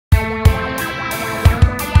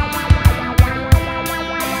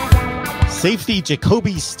Safety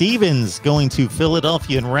Jacoby Stevens going to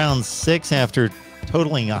Philadelphia in round 6 after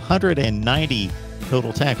totaling 190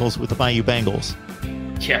 total tackles with the Bayou Bengals.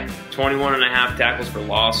 Yeah, 21.5 tackles for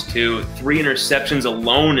loss, too. 3 interceptions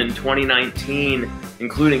alone in 2019,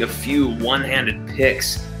 including a few one-handed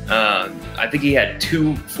picks. I think he had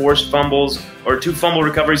 2 forced fumbles, or 2 fumble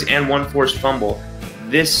recoveries and 1 forced fumble.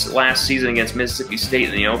 This last season against Mississippi State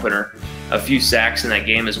in the opener, a few sacks in that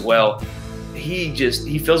game as well.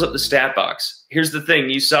 He fills up the stat box. Here's the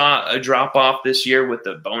thing. You saw a drop-off this year with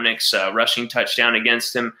the Bonix rushing touchdown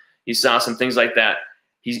against him. You saw some things like that.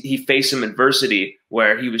 He faced some adversity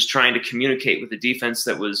where he was trying to communicate with the defense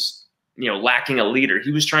that was, lacking a leader.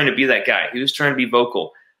 He was trying to be that guy. He was trying to be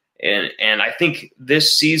vocal. And I think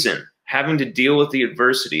this season, having to deal with the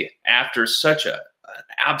adversity after such an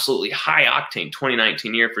absolutely high-octane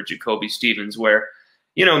 2019 year for Jacoby Stevens, where,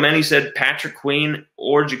 many said Patrick Queen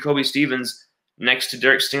or Jacoby Stevens next to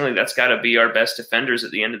Derek Stingley, that's got to be our best defenders at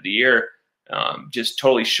the end of the year, just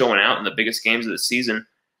totally showing out in the biggest games of the season.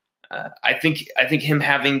 I think him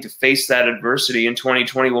having to face that adversity in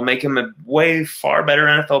 2020 will make him a way far better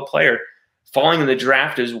NFL player. Falling in the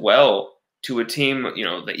draft as well to a team,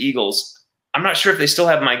 the Eagles. I'm not sure if they still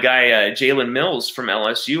have my guy Jalen Mills from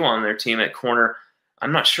LSU on their team at corner.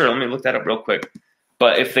 I'm not sure. Let me look that up real quick.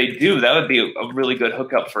 But if they do, that would be a really good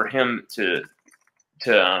hookup for him to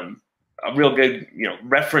a real good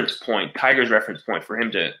reference point, Tigers reference point for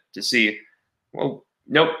him to see. Well,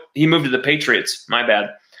 nope, he moved to the Patriots. My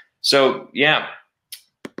bad. So, yeah,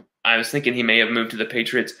 I was thinking he may have moved to the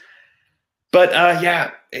Patriots. But,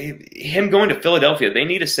 yeah, him going to Philadelphia, they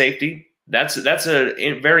need a safety. That's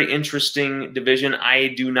a very interesting division. I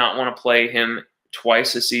do not want to play him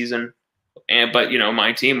twice a season. But,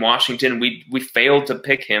 my team, Washington, we failed to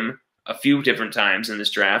pick him a few different times in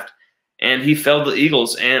this draft. And he fell to the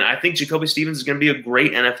Eagles. And I think Jacoby Stevens is going to be a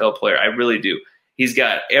great NFL player. I really do. He's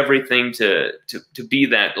got everything to be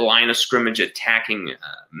that line of scrimmage attacking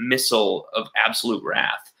missile of absolute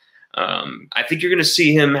wrath. I think you're going to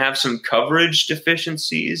see him have some coverage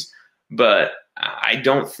deficiencies, but I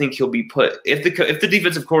don't think he'll be put – if the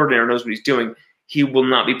defensive coordinator knows what he's doing, he will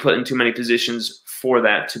not be put in too many positions for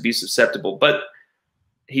that to be susceptible. But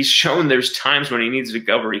he's shown there's times when he needs to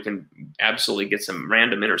cover, he can absolutely get some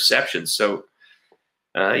random interceptions. So,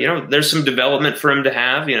 there's some development for him to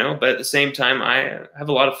have, but at the same time, I have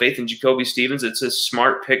a lot of faith in Jacoby Stevens. It's a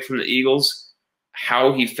smart pick from the Eagles.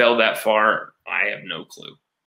 How he fell that far, I have no clue.